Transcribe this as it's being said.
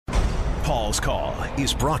Paul's Call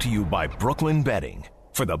is brought to you by Brooklyn Betting.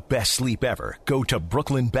 For the best sleep ever, go to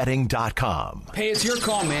brooklynbetting.com. Hey, it's your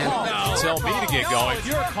call, man. Tell me to get going. It's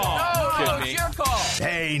your call. It's your call.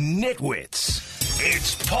 Hey, nitwits,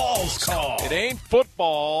 it's Paul's Call. It ain't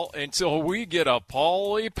football until we get a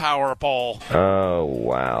Paulie Power Poll. Oh,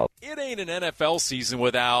 wow. It ain't an NFL season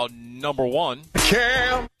without number one.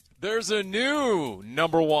 Cam. There's a new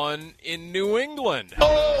number one in New England.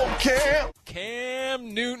 Oh, Cam.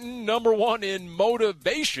 Cam Newton, number one in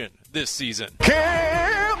motivation this season.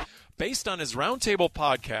 Cam. Based on his Roundtable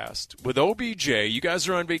podcast with OBJ, you guys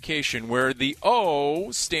are on vacation where the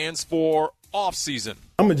O stands for off-season.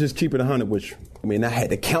 I'm going to just keep it 100 with you. I mean, I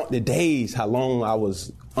had to count the days, how long I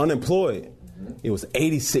was unemployed. It was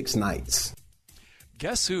 86 nights.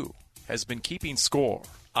 Guess who has been keeping score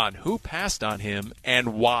on who passed on him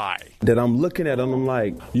and why? That I'm looking at them, I'm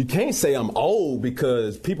like, you can't say I'm old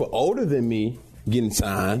because people older than me getting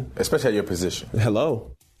signed. Especially at your position.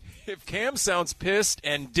 Hello. If Cam sounds pissed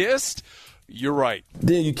and dissed, you're right.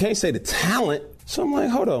 Then you can't say the talent. So I'm like,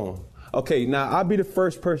 hold on. Okay, now I'll be the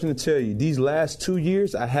first person to tell you, these last 2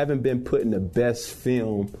 years, I haven't been putting the best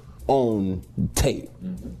film on tape.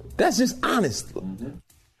 That's just honest.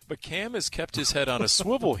 But Cam has kept his head on a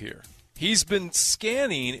swivel here. He's been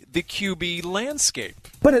scanning the QB landscape.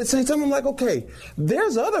 But at the same time, I'm like, okay,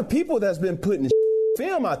 there's other people that's been putting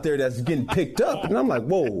film out there that's getting picked up. And I'm like,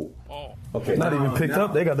 whoa. Okay, not even picked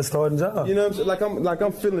up. They got the starting job. You know what I'm saying? Like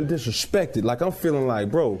I'm feeling disrespected. Like I'm feeling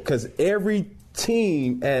like, bro, because every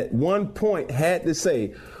team at one point had to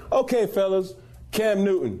say, okay, fellas, Cam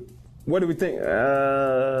Newton, what do we think?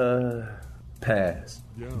 Pass.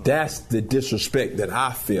 Yeah. That's the disrespect that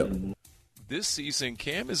I feel. This season,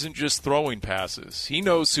 Cam isn't just throwing passes. He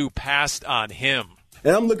knows who passed on him.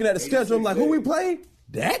 And I'm looking at the schedule. I'm like, who we play?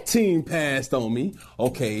 That team passed on me.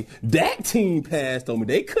 Okay, that team passed on me.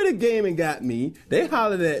 They could have came and got me. They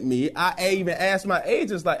hollered at me. I even asked my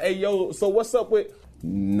agents, like, hey, yo, so what's up with?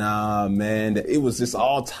 Nah, man, it was just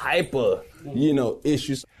all type of,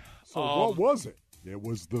 issues. So what was it? It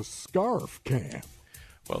was the scarf, Cam.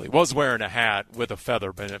 Well, he was wearing a hat with a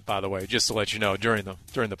feather in it, by the way, just to let you know during the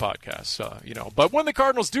podcast. But when the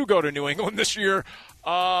Cardinals do go to New England this year,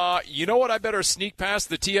 you know what? I better sneak past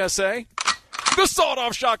the TSA. The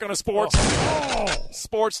sawed-off shotgun of sports,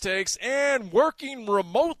 sports takes, and working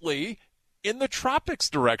remotely in the tropics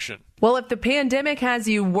direction. Well, if the pandemic has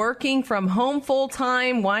you working from home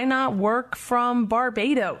full-time, why not work from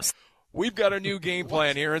Barbados? We've got a new game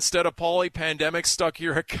plan here. Instead of Paulie Pandemic stuck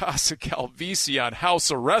here at Casa Calvisi on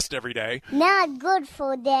house arrest every day. Not good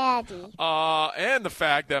for Daddy. And the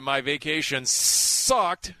fact that my vacation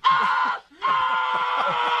sucked.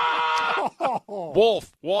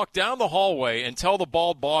 Wolf, walk down the hallway and tell the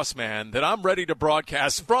bald boss man that I'm ready to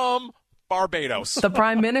broadcast from Barbados. The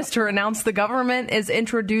Prime Minister announced the government is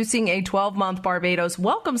introducing a 12-month Barbados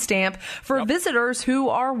welcome stamp for visitors who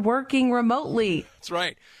are working remotely. That's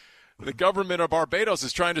right. The government of Barbados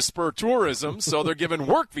is trying to spur tourism, so they're giving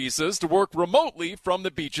work visas to work remotely from the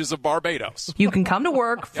beaches of Barbados. You can come to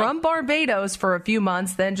work from Barbados for a few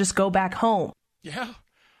months, then just go back home. Yeah.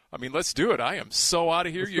 I mean, let's do it. I am so out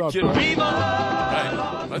of here. You're kidding me.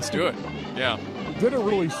 Right. Let's do it. Yeah. Did it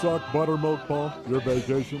really suck, Buttermilk Paul, your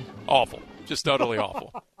vacation? Awful. Just utterly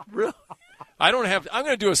awful. Really? I'm going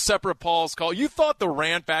to do a separate Paul's Call. You thought the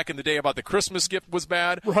rant back in the day about the Christmas gift was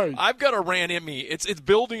bad? Right. I've got a rant in me. It's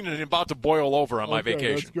building and about to boil over on my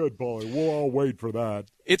vacation. That's good, Paulie. We'll all wait for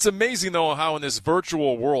that. It's amazing, though, how in this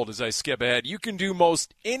virtual world, as I skip ahead, you can do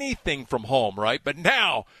most anything from home, right? But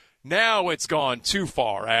now it's gone too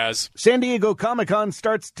far as San Diego Comic-Con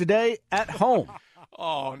starts today at home.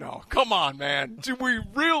 Oh, no. Come on, man. Do we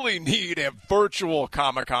really need a virtual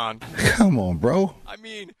Comic-Con? Come on, bro. I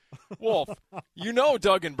mean, Wolf,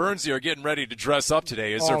 Doug and Bernsey are getting ready to dress up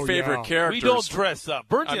today as their favorite characters. We don't dress up.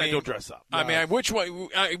 Bernsey and I don't dress up. I mean,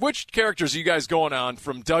 which characters are you guys going on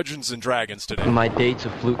from Dungeons and Dragons today? My date's a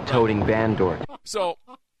flute-toting bandor. So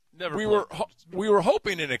we were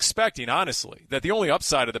hoping and expecting, honestly, that the only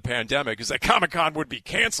upside of the pandemic is that Comic-Con would be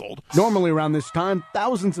canceled. Normally around this time,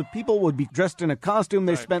 thousands of people would be dressed in a costume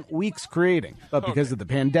they spent weeks creating. But because of the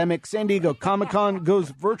pandemic, San Diego Comic-Con goes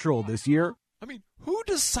virtual this year. I mean, who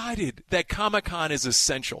decided that Comic-Con is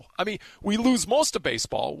essential? I mean, we lose most of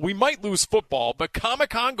baseball. We might lose football, but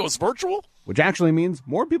Comic-Con goes virtual? Which actually means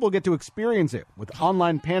more people get to experience it. With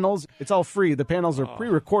online panels, it's all free. The panels are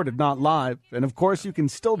pre-recorded, not live. And, of course, you can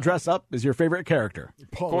still dress up as your favorite character.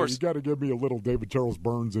 Paul, you got to give me a little David Charles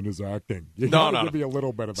Burns in his acting. You got to give me a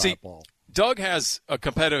little bit of that, Paul. Doug has a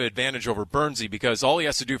competitive advantage over Bernsey because all he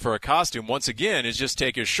has to do for a costume, once again, is just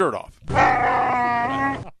take his shirt off.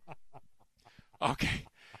 Okay.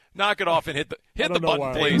 Knock it off and hit the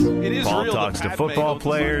button, please. It is Paul real. talks to football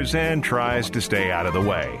players and tries to stay out of the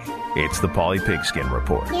way. It's the Paulie Pigskin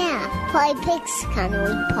Report. Yeah, play pigs kind of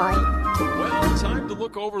play. Well, time to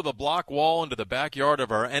look over the block wall into the backyard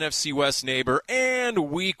of our NFC West neighbor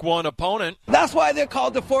and Week 1 opponent. That's why they're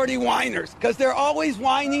called the 40 whiners, because they're always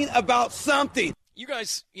whining about something. You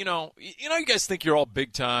guys, you guys think you're all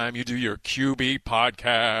big time. You do your QB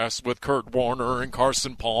podcast with Kurt Warner and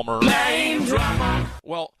Carson Palmer. Lame drama.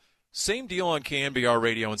 Well, same deal on KNBR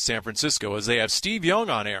Radio in San Francisco as they have Steve Young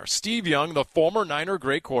on air. Steve Young, the former Niner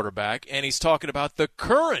great quarterback, and he's talking about the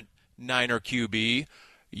current Niner QB.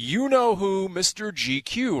 You know who, Mr.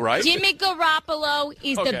 GQ, right? Jimmy Garoppolo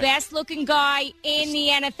is the best-looking guy in the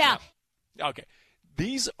NFL. Okay.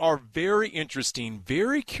 These are very interesting,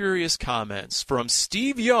 very curious comments from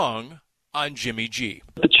Steve Young on Jimmy G.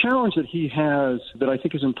 The challenge that he has that I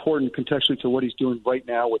think is important contextually to what he's doing right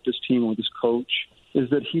now with this team, with his coach, is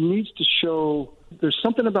that he needs to show there's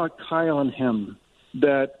something about Kyle and him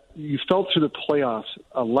that you felt through the playoffs,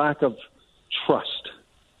 a lack of trust.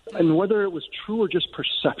 And whether it was true or just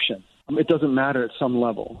perception, it doesn't matter at some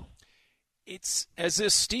level. It's as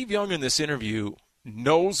if Steve Young in this interview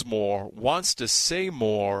knows more, wants to say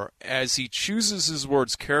more, as he chooses his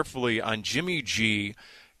words carefully on Jimmy G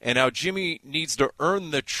and how Jimmy needs to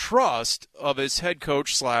earn the trust of his head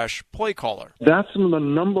coach / play caller. That's the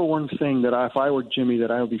number one thing that if I were Jimmy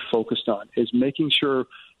that I would be focused on, is making sure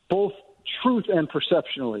both truth and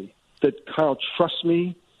perceptionally that Kyle trusts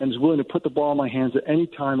me and is willing to put the ball in my hands at any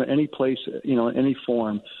time, at any place, in any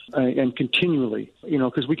form, and continually.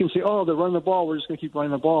 Because we can say, they're running the ball, we're just going to keep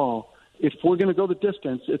running the ball. If we're going to go the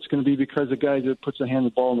distance, it's going to be because the guy that puts a hand on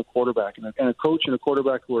the ball in the quarterback. And a coach and a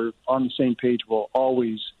quarterback who are on the same page will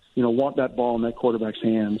always, want that ball in that quarterback's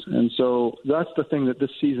hands. And so that's the thing that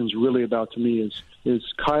this season's really about to me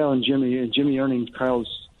is Kyle and Jimmy earning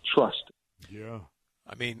Kyle's trust. Yeah.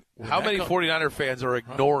 I mean, how many 49er fans are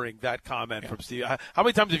ignoring that comment from Steve? How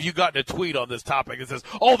many times have you gotten a tweet on this topic that says,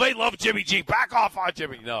 they love Jimmy G, back off on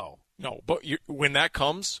Jimmy? No, but when that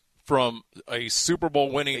comes from a Super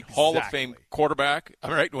Bowl winning Hall of Fame quarterback,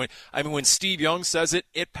 all right? When Steve Young says it,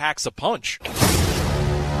 it packs a punch.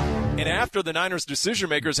 And after the Niners decision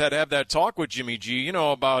makers had to have that talk with Jimmy G,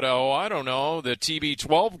 about, the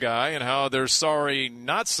TB12 guy and how they're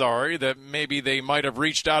not sorry that maybe they might have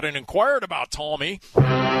reached out and inquired about Tommy.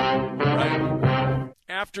 Right?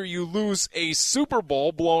 After you lose a Super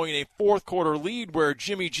Bowl blowing a fourth quarter lead where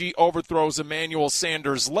Jimmy G overthrows Emmanuel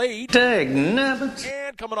Sanders late. And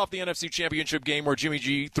coming off the NFC Championship game where Jimmy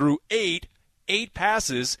G threw eight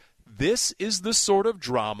passes. This is the sort of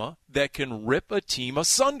drama that can rip a team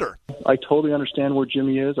asunder. I totally understand where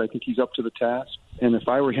Jimmy is. I think he's up to the task. And if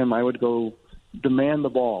I were him, I would go demand the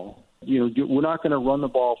ball. We're not going to run the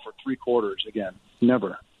ball for 3 quarters again.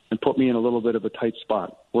 Never. And put me in a little bit of a tight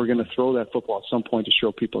spot. We're going to throw that football at some point to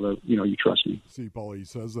show people that, you trust me. See, Paul, he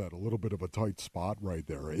says that, a little bit of a tight spot right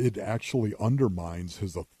there. It actually undermines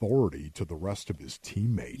his authority to the rest of his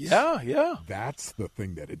teammates. Yeah. That's the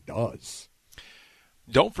thing that it does.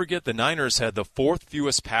 Don't forget the Niners had the 4th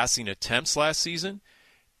fewest passing attempts last season,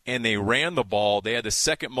 and they ran the ball. They had the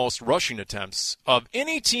 2nd most rushing attempts of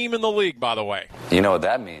any team in the league, by the way. You know what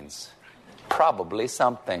that means? Probably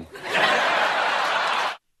something.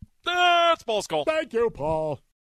 That's Paul's call. Thank you, Paul.